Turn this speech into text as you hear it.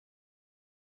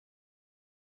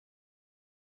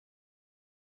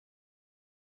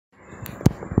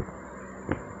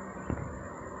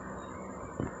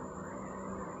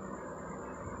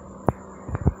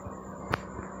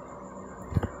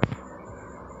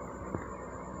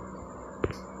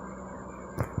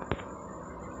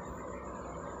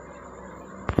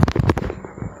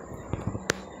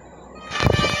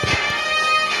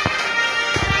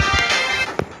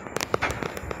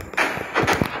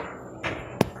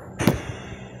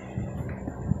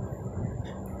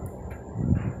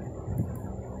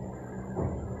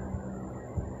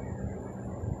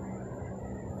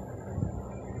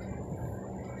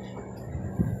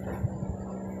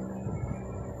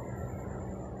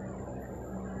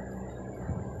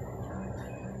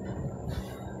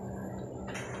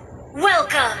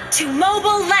Welcome to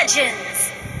Mobile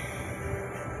Legends!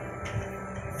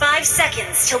 5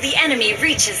 seconds till the enemy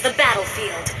reaches the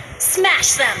battlefield.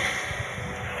 Smash them!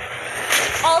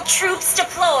 All troops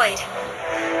deployed!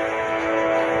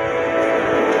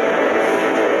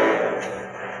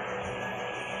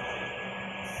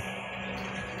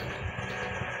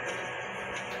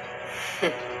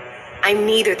 I'm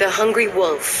neither the hungry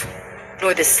wolf,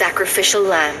 nor the sacrificial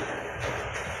lamb.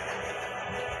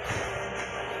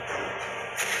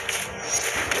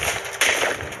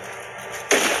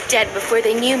 Dead before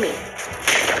they knew me.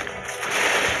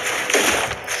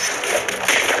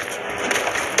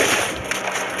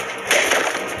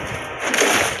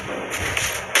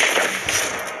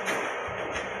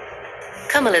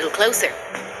 Come a little closer.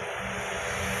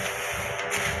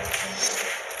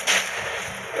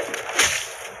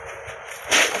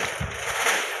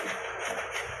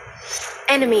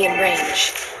 Enemy in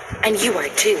range, and you are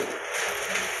too.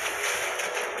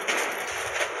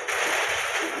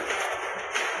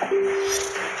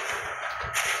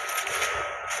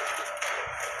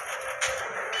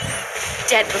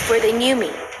 Dead before they knew me.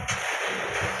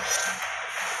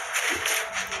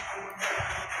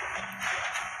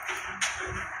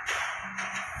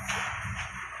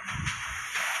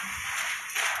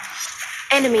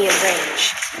 Enemy in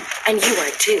range, and you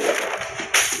are too.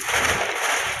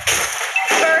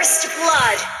 First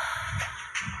blood.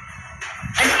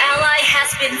 An ally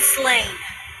has been slain.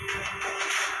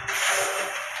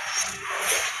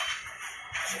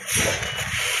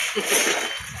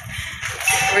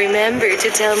 Remember to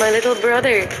tell my little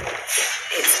brother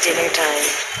it's dinner time.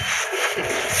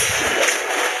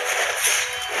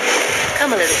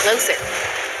 Come a little closer.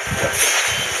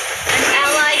 An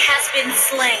ally has been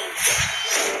slain.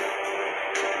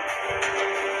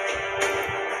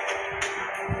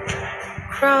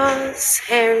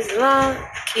 Crosshairs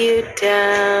lock you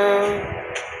down.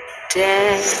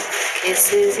 Death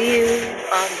kisses you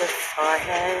on the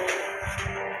forehead.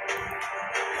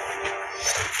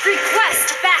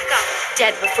 Request backup!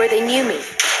 Dead before they knew me.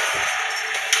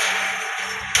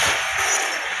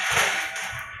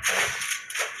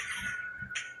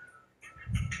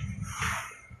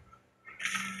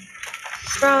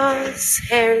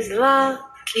 Crosshairs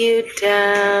lock you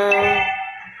down.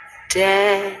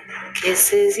 Death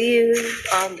kisses you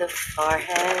on the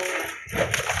forehead.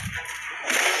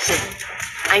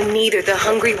 I'm neither the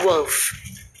hungry wolf,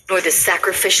 nor the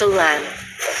sacrificial lamb.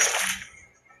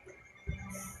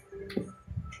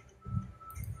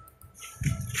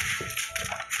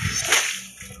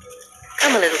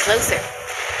 Come a little closer.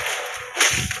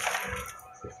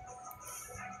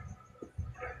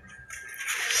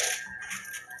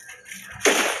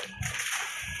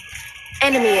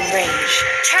 Enemy in range.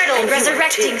 Turtle And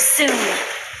resurrecting soon.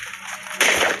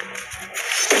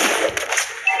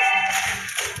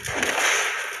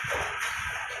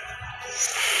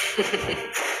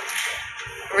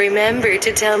 Remember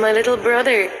to tell my little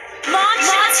brother.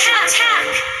 Launch attack!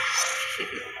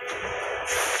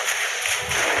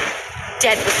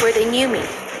 Dead before they knew me.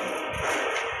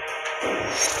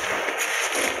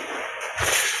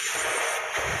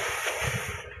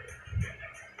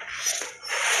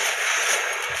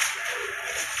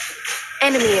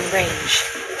 Enemy in range,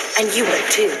 and you are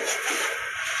too.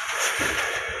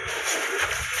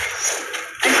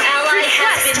 An ally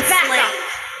has been slain.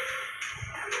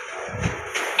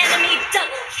 Enemy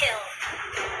double kill.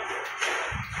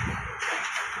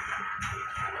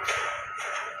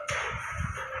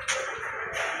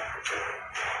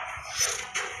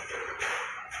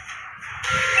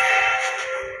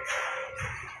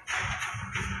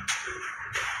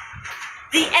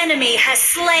 The enemy has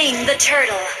slain the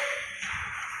turtle.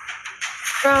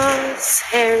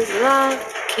 Crosshairs lock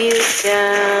you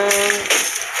down.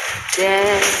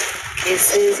 Death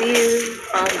kisses you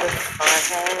on the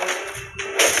forehead.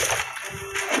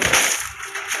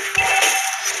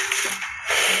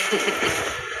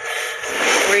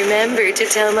 Remember to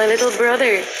tell my little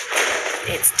brother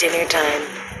it's dinner time.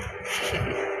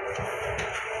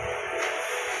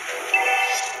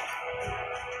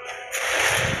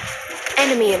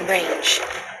 Enemy in range,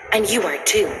 and you are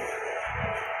too.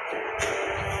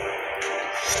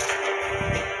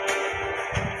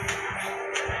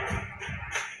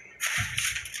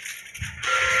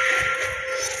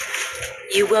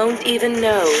 You won't even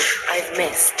know I've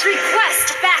missed.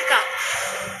 Request backup!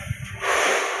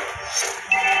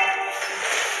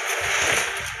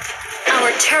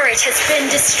 Our turret has been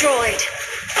destroyed.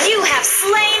 You have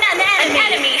slain an enemy!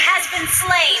 An enemy has been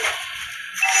slain!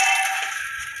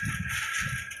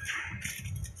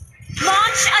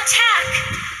 Launch attack!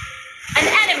 An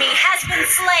enemy has been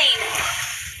slain!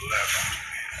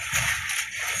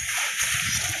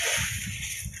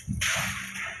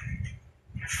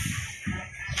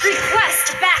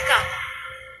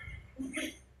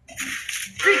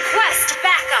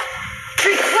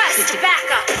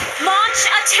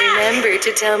 Remember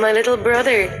to tell my little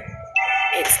brother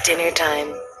it's dinner time.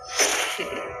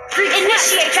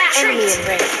 Initiate Enemy retreat. in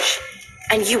range.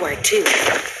 And you are too.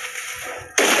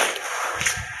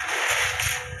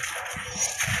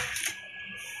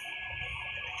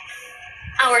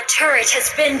 Our turret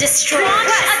has been destroyed. Launch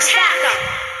attack.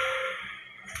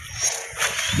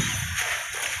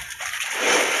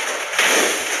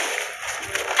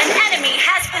 An enemy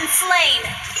has been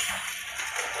slain.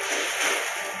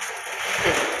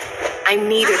 I'm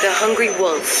neither the hungry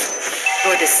wolf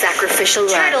nor the sacrificial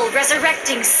lamb. Turtle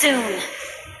resurrecting soon.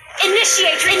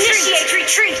 Initiate retreat. Initiate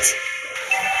retreat.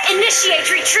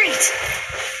 Initiate retreat.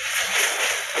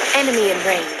 Enemy in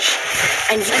range.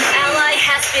 And you... An ally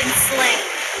has been slain.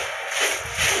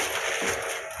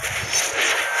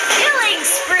 Killing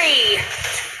spree.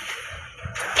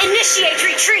 Initiate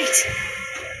retreat.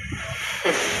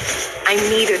 I'm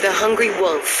neither the hungry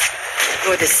wolf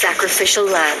nor the sacrificial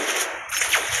lamb.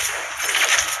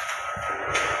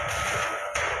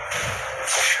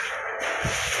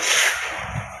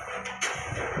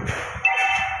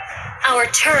 Our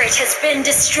turret has been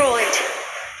destroyed.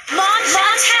 Launch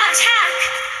attack.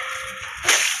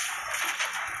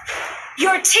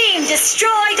 Your team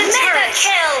destroyed a turret.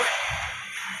 Kill.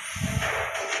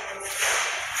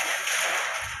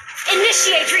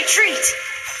 Initiate retreat.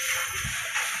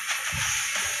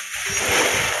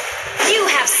 You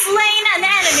have slain an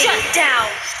enemy. Shut down.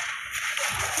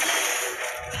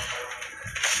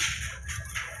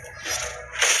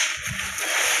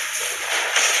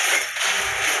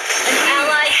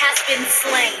 Has been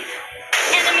slain.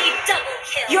 Enemy double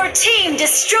kill. Your team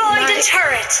destroyed a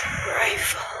turret.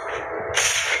 Rifle.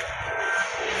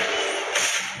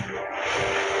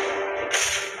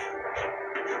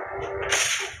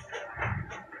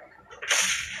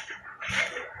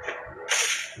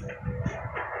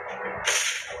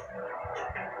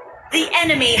 The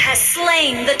enemy has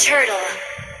slain the turtle.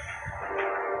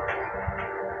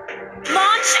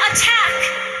 Launch attack.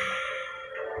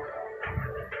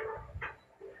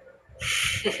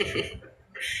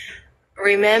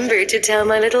 Remember to tell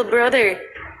my little brother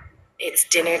it's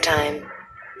dinner time.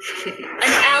 An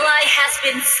ally has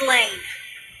been slain.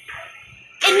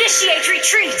 Initiate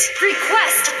retreat.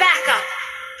 Request backup.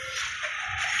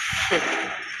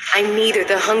 I'm neither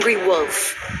the hungry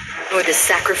wolf nor the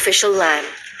sacrificial lamb.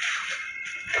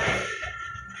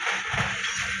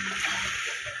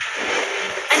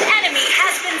 An enemy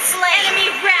has been slain. Enemy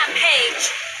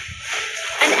rampage.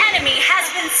 An enemy has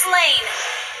been slain.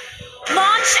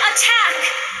 Launch attack.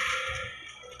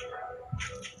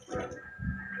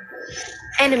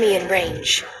 Enemy in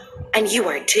range. And you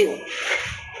are too.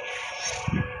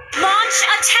 Launch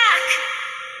attack.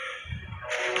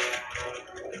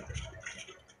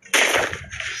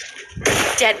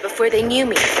 Dead before they knew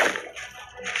me.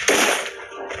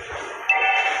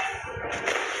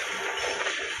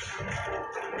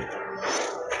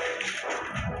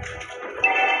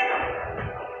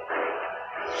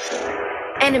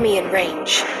 Enemy in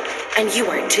range. And you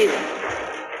are too.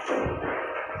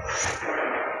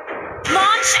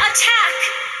 Launch attack.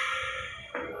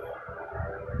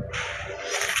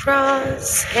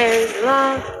 Crosshairs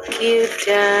lock you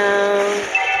down.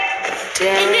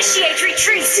 Initiate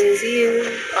retreat. This is you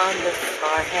on the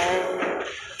forehead.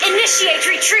 Initiate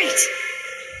retreat.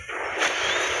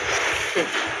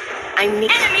 Enemy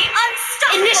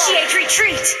unstoppable. Initiate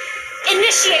retreat.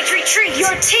 Initiate retreat.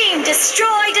 Your team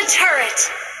destroyed a turret.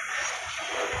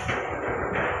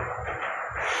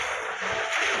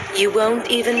 You won't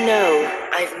even know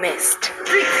I've missed.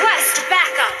 Request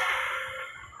backup.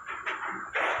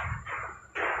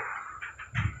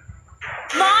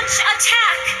 Launch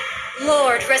attack.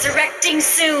 Lord resurrecting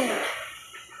soon.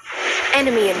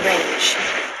 Enemy in range.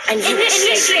 And you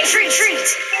Initiate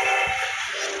retreat.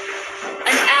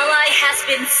 An ally has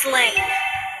been slain.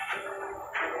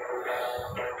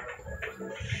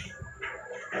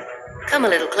 Come a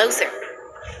little closer.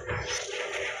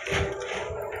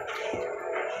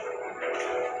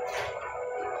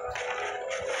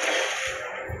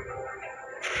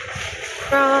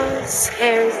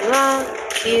 Crosshairs lock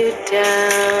you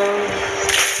down.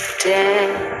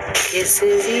 Death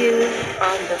kisses you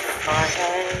on the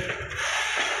forehead.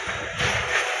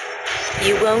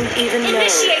 You won't even know.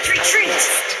 Initiate retreat.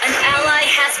 An ally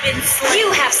has been slain.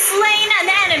 You have slain an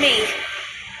enemy.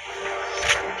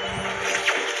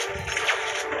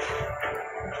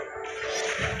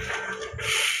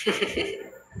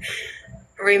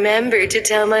 Remember to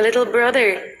tell my little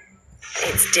brother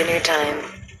it's dinner time.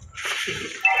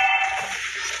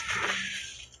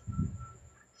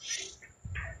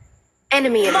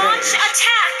 Enemy in Launch range.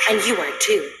 attack. And you are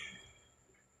too.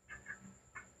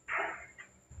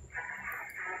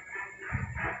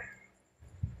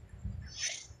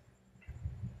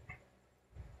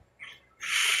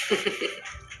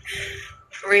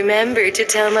 Remember to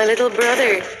tell my little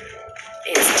brother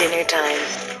it's dinner time.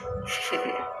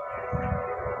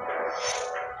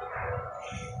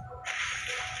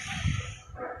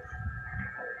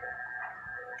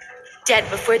 Dead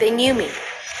before they knew me.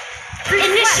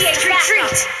 Initiate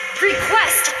retreat.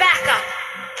 Request backup.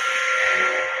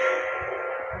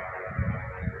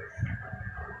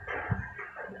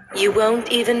 You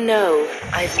won't even know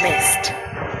I've missed.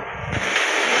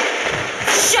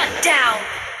 Shut down.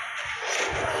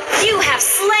 You have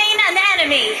slain an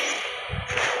enemy.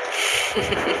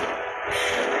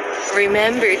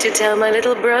 Remember to tell my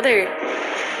little brother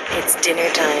it's dinner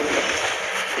time.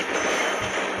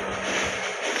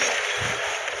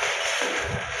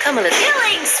 Come a little.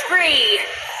 Killing spree.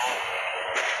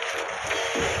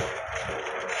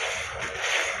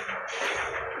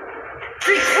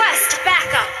 Request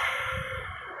backup.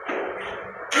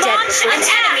 Launch. An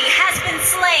enemy has been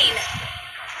slain.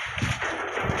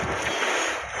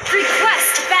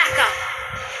 Request backup.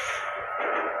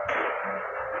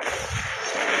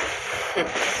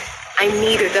 I'm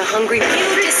neither the hungry.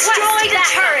 You destroyed a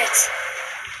turret.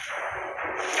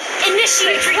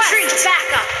 Initiate retreat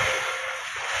backup.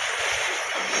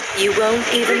 You won't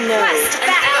even know.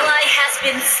 An ally has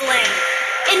been slain.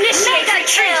 Initiate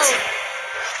retreat.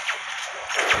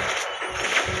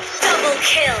 Double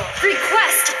kill.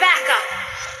 Request backup.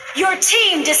 Your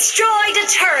team destroyed a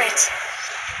turret.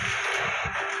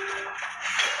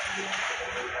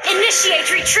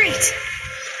 Initiate retreat.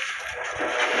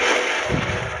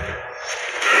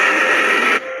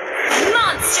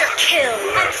 Monster kill.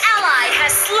 An ally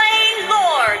has slain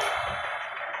Lord.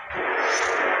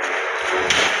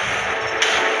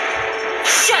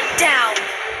 Shut down.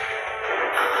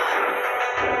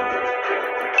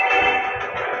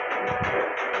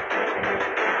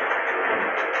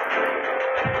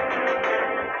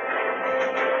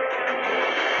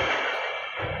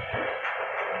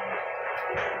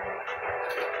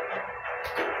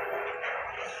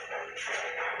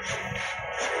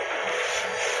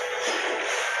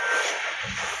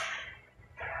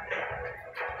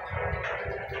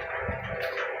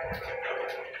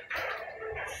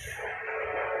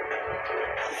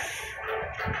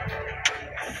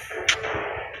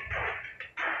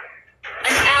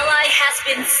 An ally has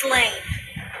been slain.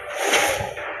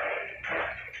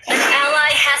 An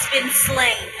ally has been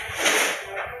slain.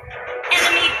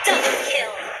 Enemy double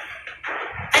kill.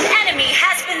 An enemy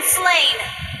has been slain.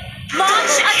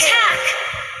 Launch attack.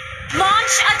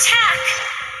 Launch attack.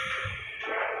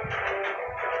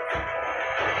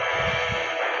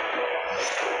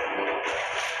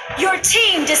 Your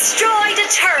team destroyed a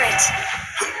turret.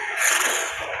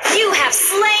 You have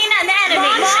slain an enemy.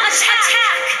 Launch attack.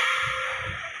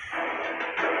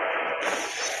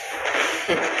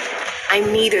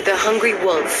 I'm neither the hungry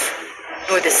wolf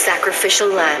nor the sacrificial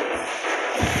lamb.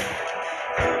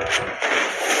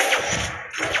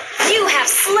 You have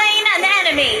slain an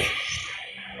enemy.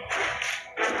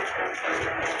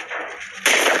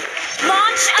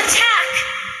 Launch attack.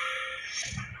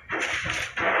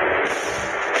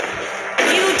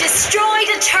 You destroyed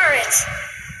a turret.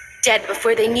 Dead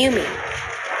before they knew me.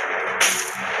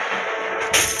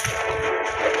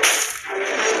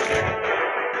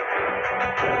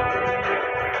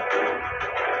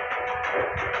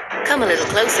 Come a little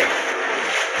closer.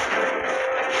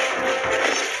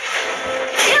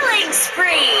 Killing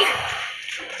spree.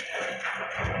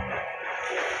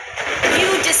 You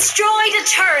destroyed a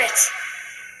turret.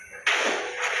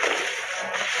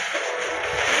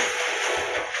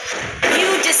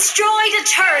 You destroyed a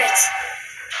turret.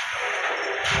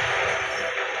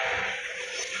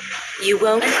 You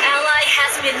won't. An ally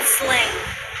has been slain.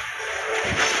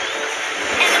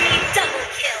 Enemy double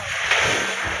kill.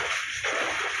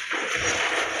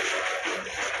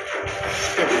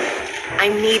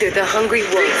 I'm neither the hungry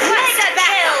wolf. Mega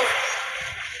kill.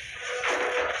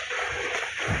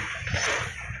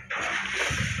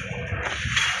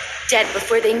 Dead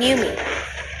before they knew me.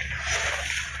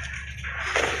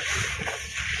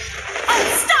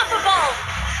 Unstoppable.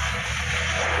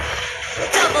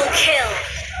 Double kill.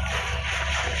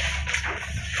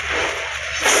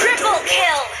 Triple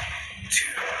kill.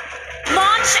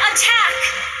 Launch attack.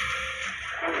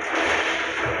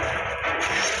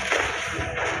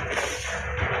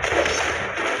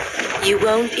 You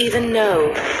won't even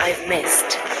know I've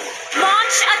missed.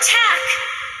 Launch attack.